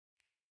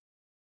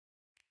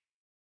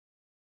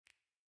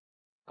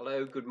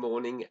Hello, good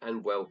morning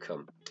and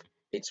welcome.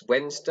 It's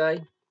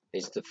Wednesday,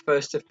 it's the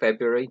 1st of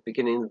February,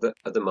 beginning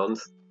of the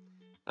month,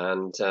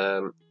 and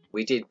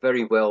we did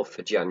very well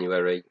for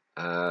January.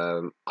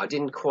 I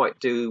didn't quite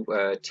do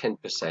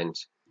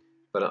 10%,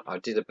 but I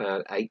did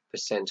about 8%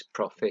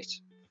 profit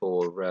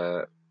for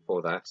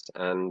that,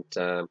 and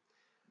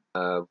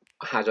I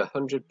had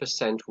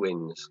 100%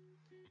 wins.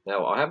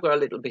 Now, I have got a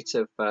little bit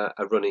of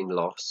a running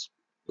loss,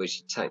 which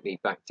would take me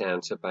back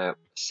down to about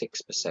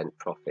 6%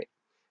 profit.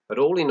 But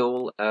all in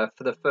all,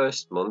 for the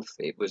first month,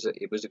 it was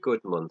a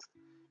good month.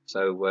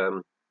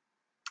 So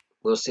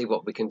we'll see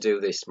what we can do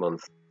this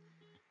month.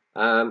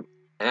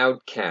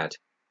 CAD,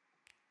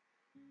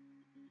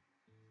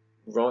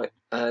 right?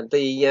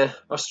 The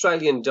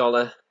Australian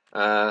dollar,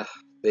 the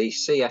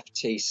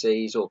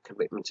CFTCs or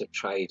commitment of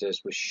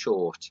traders was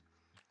short.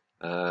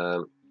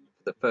 For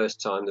the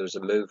first time, there was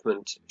a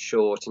movement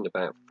short in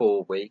about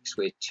 4 weeks.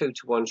 We're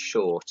 2-to-1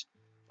 short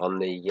on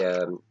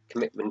the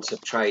commitment of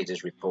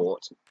traders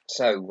report.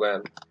 So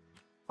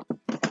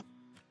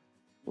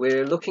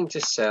we're looking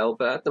to sell,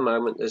 but at the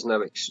moment there's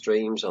no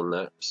extremes on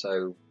that.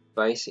 So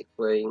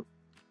basically,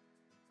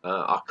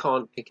 I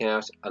can't pick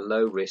out a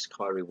low risk,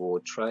 high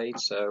reward trade,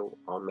 so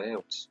I'm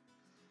out.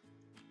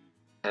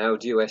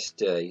 AUD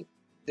USD.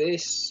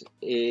 This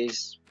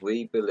is,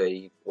 we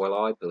believe, well,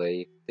 I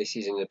believe, this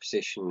is in a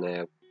position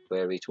now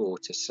where it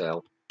ought to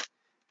sell.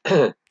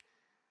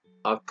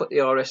 I've put the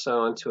RSI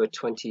onto a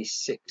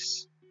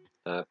 26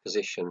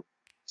 position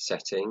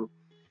setting,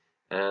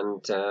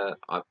 and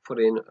I've put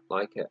in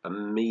like a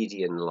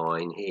median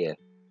line here,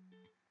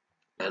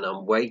 and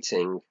I'm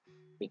waiting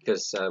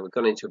because we've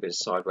gone into a bit of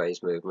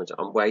sideways movement.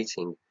 I'm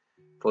waiting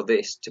for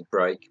this to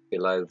break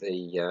below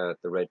the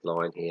red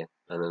line here,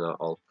 and then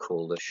I'll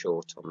call the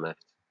short on that.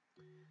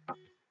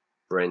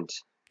 Brent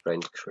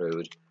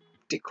crude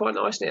did quite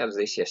nicely out of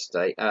this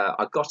yesterday.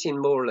 I got in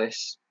more or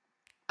less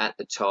at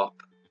the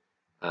top.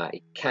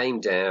 It came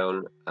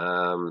down.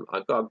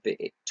 I got a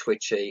bit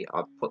twitchy.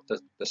 I put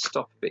the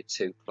stop a bit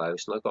too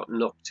close, and I got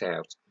knocked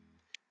out.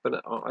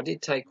 But I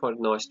did take quite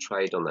a nice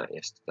trade on that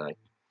yesterday.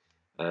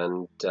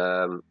 And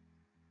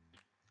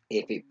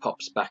if it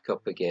pops back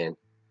up again,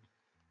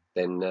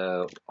 then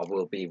I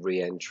will be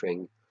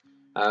re-entering.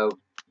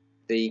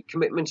 The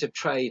commitment of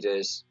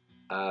traders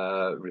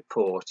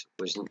report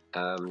was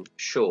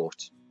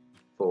short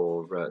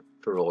for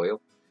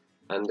oil.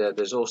 And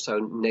there's also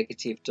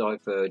negative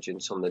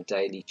divergence on the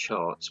daily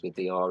charts with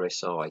the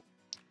RSI,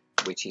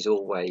 which is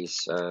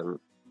always a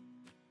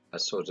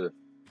sort of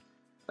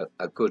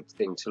a good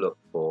thing to look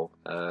for.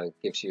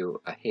 Gives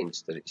you a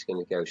hint that it's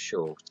going to go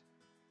short.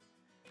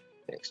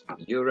 Next,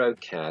 Euro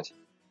CAD.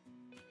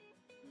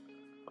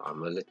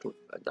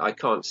 I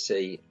can't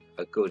see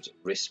a good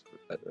risk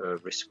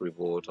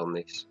reward on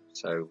this.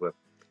 So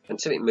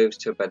until it moves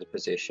to a better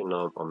position,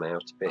 I'm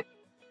out a bit.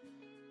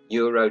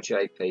 Euro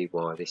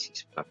JPY, this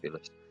is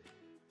fabulous.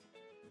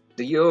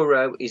 The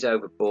euro is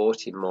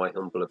overbought in my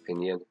humble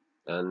opinion,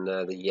 and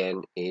the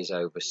yen is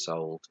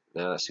oversold.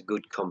 Now that's a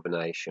good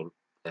combination,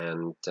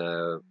 and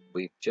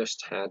we've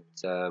just had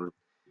a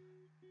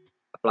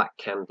black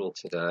candle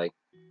today.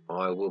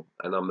 And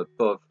I'm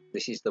above.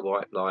 This is the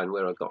white line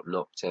where I got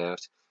knocked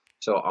out,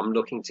 so I'm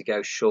looking to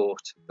go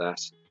short that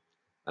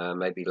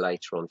maybe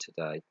later on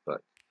today.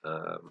 But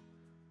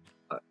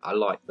I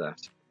like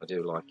that. I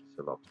do like it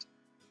a lot.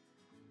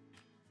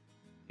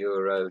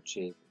 Euro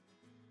G,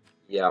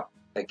 yeah,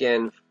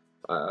 again,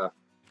 I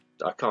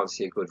can't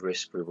see a good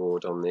risk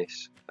reward on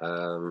this,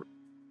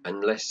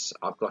 unless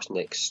I've got an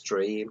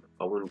extreme.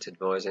 I wouldn't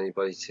advise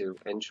anybody to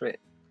enter it.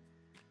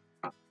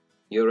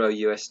 Euro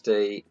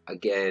USD,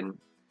 again,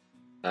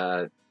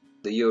 the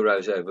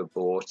euro's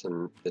overbought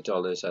and the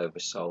dollar's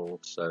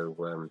oversold,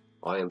 so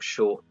I am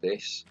short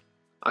this.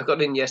 I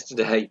got in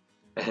yesterday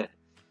and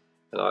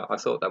I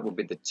thought that would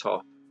be the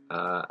top,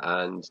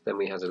 and then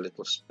we had a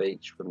little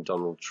speech from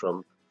Donald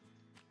Trump,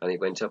 and it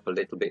went up a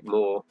little bit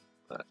more.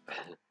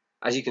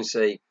 As you can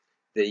see,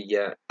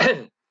 the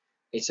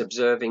it's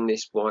observing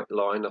this white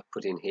line I've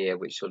put in here,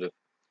 which sort of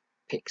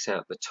picks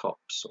out the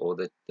tops or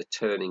the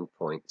turning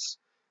points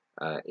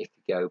if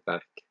you go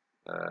back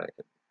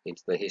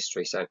into the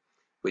history. So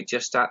we're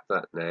just at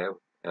that now,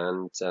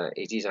 and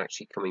it is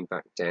actually coming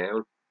back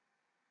down.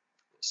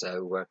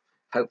 So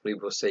hopefully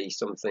we'll see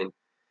something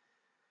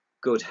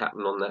good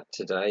happen on that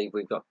today.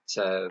 We've got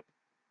some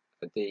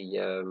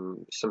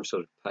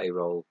sort of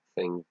payroll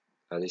thing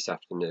this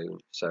afternoon,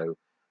 so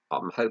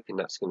I'm hoping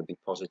that's going to be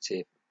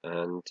positive,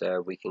 and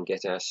we can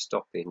get our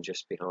stop in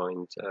just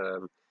behind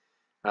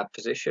our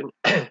position.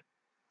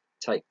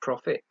 Take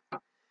profit.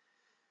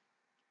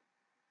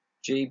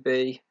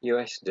 GB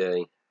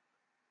USD,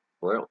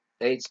 well,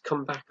 it's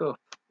come back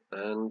up,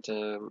 and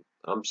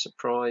I'm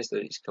surprised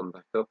that it's come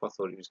back up. I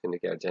thought it was going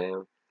to go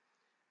down.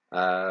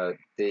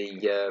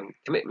 The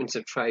commitment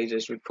of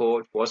traders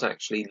report was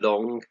actually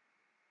long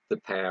the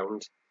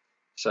pound,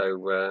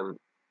 so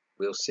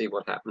we'll see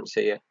what happens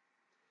here.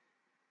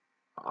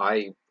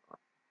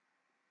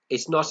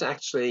 It's not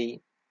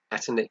actually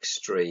at an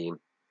extreme.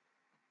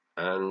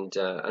 and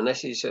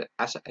unless it's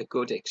at a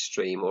good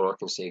extreme, or I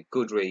can see a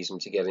good reason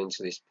to get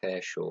into this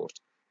pair short,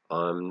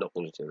 I'm not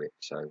going to do it.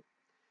 So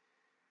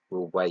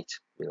we'll wait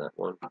with that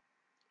one.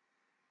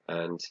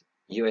 And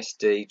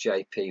USD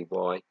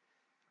JPY,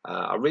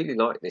 I really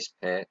like this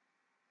pair.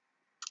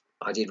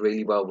 I did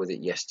really well with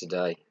it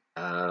yesterday,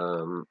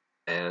 and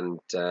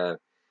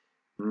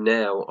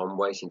now I'm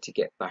waiting to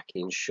get back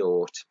in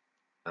short.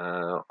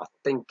 I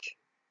think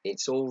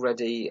it's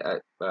already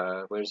at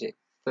where is it?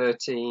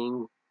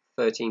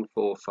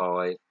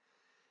 13.45.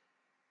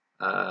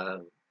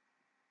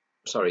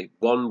 Sorry,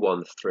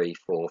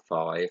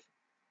 11345.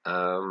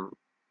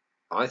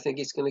 I think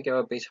it's going to go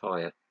a bit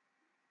higher.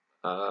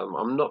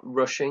 I'm not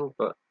rushing,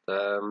 but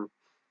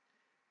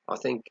I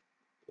think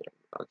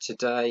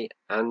today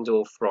and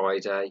or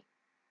Friday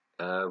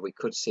we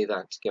could see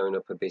that going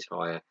up a bit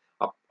higher.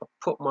 I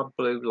put my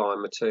blue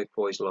line, my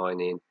turquoise line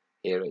in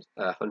here at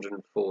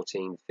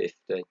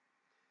 114.50.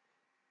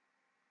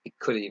 It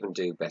could even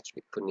do better.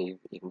 It couldn't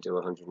even do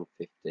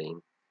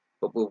 115.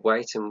 But we'll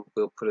wait and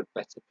we'll put a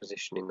better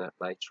position in that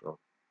later on.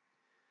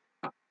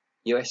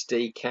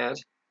 USD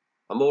CAD,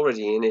 I'm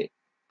already in it.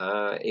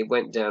 It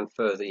went down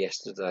further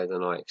yesterday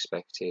than I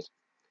expected.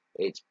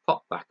 It's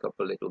popped back up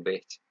a little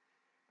bit.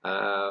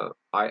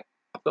 I've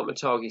got my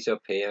target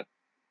up here,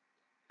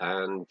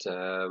 and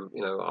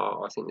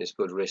I think there's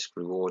good risk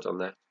reward on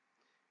that.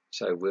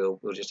 So we'll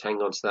just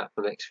hang on to that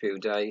for the next few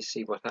days,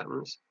 see what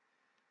happens.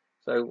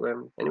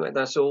 So anyway,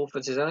 that's all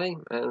for today,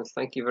 and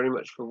thank you very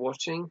much for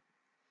watching.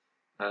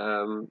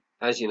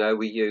 As you know,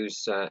 we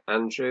use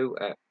Andrew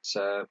at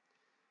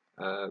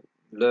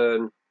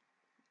Learn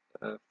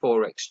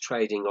Forex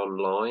Trading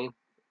Online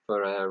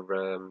for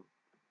our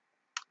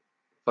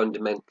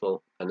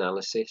fundamental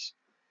analysis,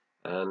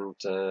 and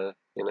I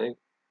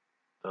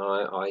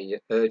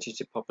urge you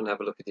to pop and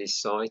have a look at his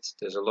site.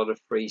 There's a lot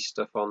of free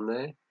stuff on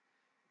there.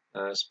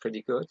 It's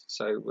pretty good.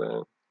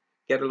 So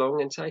get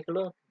along and take a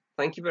look.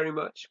 Thank you very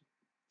much.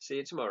 See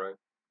you tomorrow.